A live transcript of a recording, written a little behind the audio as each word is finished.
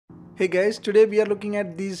Hey guys, today we are looking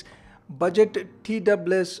at these budget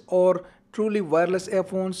TWS or truly wireless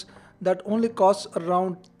earphones that only cost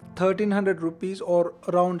around 1300 rupees or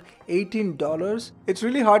around $18. It's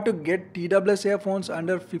really hard to get TWS earphones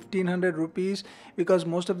under 1500 rupees because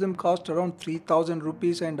most of them cost around 3000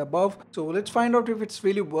 rupees and above. So let's find out if it's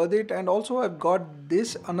really worth it. And also I've got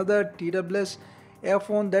this another TWS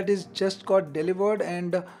earphone that is just got delivered,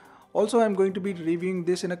 and also I'm going to be reviewing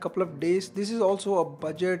this in a couple of days. This is also a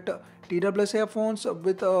budget TWS earphones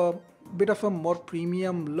with a bit of a more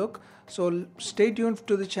premium look. So stay tuned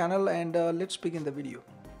to the channel and let's begin the video.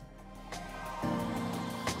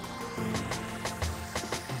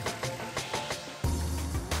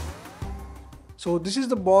 So this is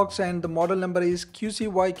the box and the model number is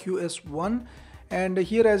QCY QS1, and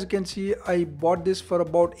here as you can see I bought this for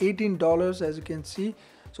about $18 as you can see,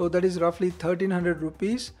 so that is roughly 1300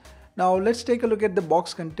 rupees. Now let's take a look at the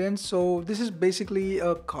box contents. So this is basically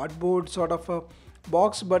a cardboard sort of a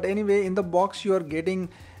box, but anyway, in the box you are getting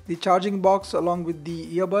the charging box along with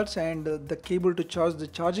the earbuds and the cable to charge the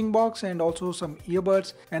charging box, and also some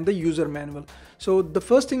earbuds and the user manual. So the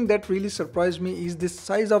first thing that really surprised me is the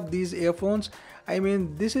size of these earphones. I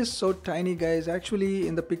mean, this is so tiny guys. Actually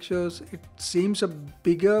in the pictures it seems a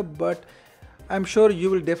bigger, but I'm sure you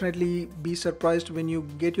will definitely be surprised when you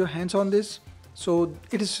get your hands on this. So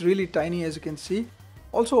it is really tiny as you can see.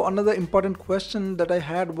 Also another important question that I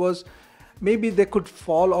had was maybe they could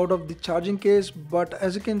fall out of the charging case, but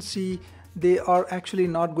as you can see they are actually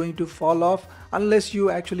not going to fall off unless you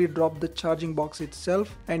actually drop the charging box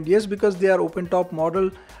itself. And yes, because they are open top model,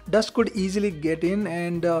 dust could easily get in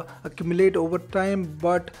and accumulate over time,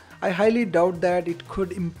 but I highly doubt that it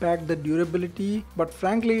could impact the durability, but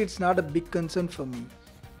frankly it's not a big concern for me.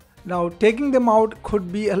 Now taking them out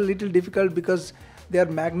could be a little difficult because they are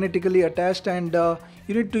magnetically attached, and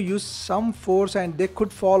you need to use some force and they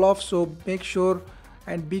could fall off, so make sure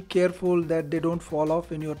and be careful that they don't fall off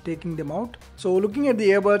when you're taking them out. So looking at the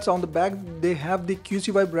earbuds, on the back they have the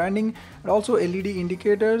QCY branding and also LED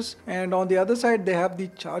indicators, and on the other side they have the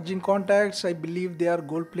charging contacts. I believe they are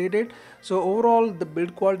gold plated. So overall the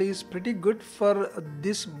build quality is pretty good for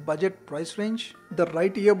this budget price range. The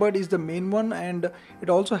right earbud is the main one, and it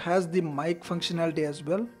also has the mic functionality as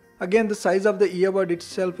well. Again, the size of the earbud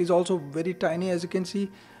itself is also very tiny as you can see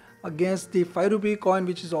against the 5 rupee coin,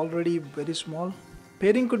 which is already very small.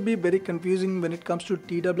 Pairing could be very confusing when it comes to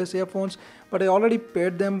TWS earphones, but I already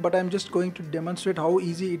paired them, but I'm just going to demonstrate how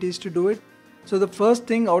easy it is to do it. So the first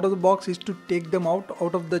thing out of the box is to take them out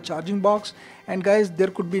of the charging box, and guys, there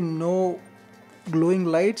could be no glowing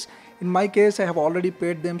lights. In my case I have already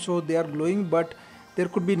paired them, so they are glowing, but there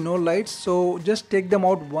could be no lights. So just take them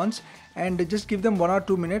out once and just give them 1 or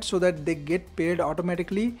 2 minutes so that they get paired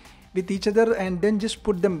automatically with each other, and then just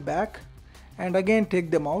put them back and again take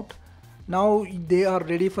them out. Now they are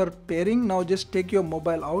ready for pairing. Now just take your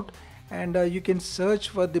mobile out and you can search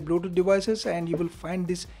for the Bluetooth devices and you will find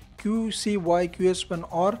this QCY QS1,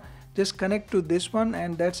 or just connect to this one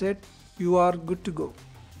and that's it, you are good to go.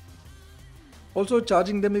 Also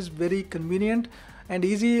charging them is very convenient and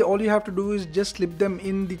easy. All you have to do is just slip them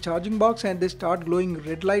in the charging box and they start glowing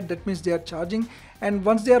red light. That means they are charging, and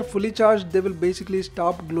once they are fully charged they will basically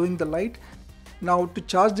stop glowing the light. Now to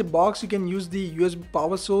charge the box you can use the USB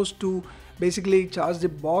power source to basically charge the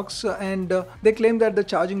box, and they claim that the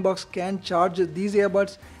charging box can charge these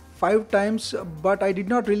earbuds 5 times, but I did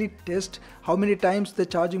not really test how many times the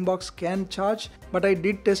charging box can charge, but I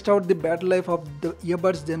did test out the battery life of the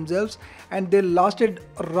earbuds themselves, and they lasted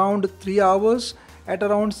around 3 hours at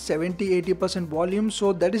around 70-80% volume,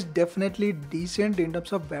 so that is definitely decent in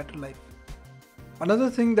terms of battery life.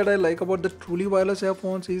 Another thing that I like about the truly wireless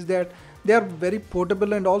earphones is that they are very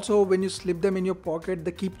portable, and also when you slip them in your pocket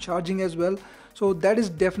they keep charging as well, so that is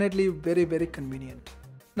definitely very convenient.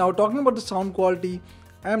 Now talking about the sound quality,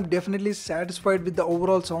 I am definitely satisfied with the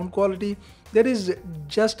overall sound quality. There is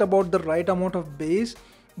just about the right amount of bass,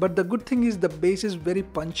 but the good thing is the bass is very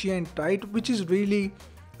punchy and tight, which is really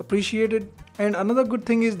appreciated. And another good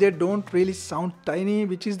thing is they don't really sound tiny,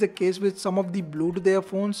 which is the case with some of the Bluetooth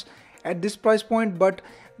earphones at this price point, but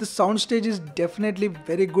the soundstage is definitely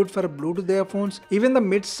very good for Bluetooth earphones. Even the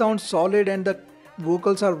mids sound solid and the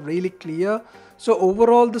vocals are really clear. So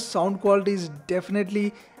overall the sound quality is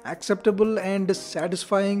definitely acceptable and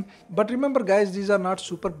satisfying. But remember guys, these are not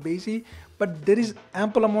super bassy, but there is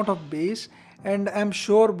ample amount of bass, and I'm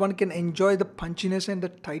sure one can enjoy the punchiness and the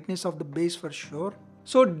tightness of the bass for sure.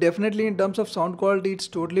 So definitely in terms of sound quality it's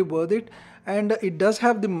totally worth it, and it does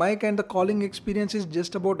have the mic, and the calling experience is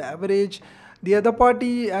just about average. The other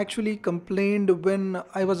party actually complained when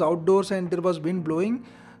I was outdoors and there was wind blowing,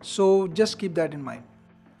 so just keep that in mind.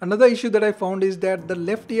 Another issue that I found is that the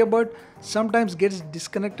left earbud sometimes gets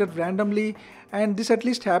disconnected randomly, and this at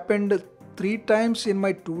least happened 3 times in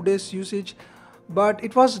my 2 days usage, but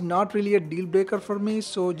it was not really a deal breaker for me,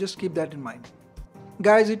 so just keep that in mind.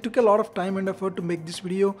 Guys, it took a lot of time and effort to make this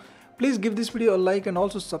video. Please give this video a like and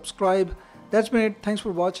also subscribe. That's been it. Thanks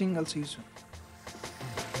for watching. I'll see you soon.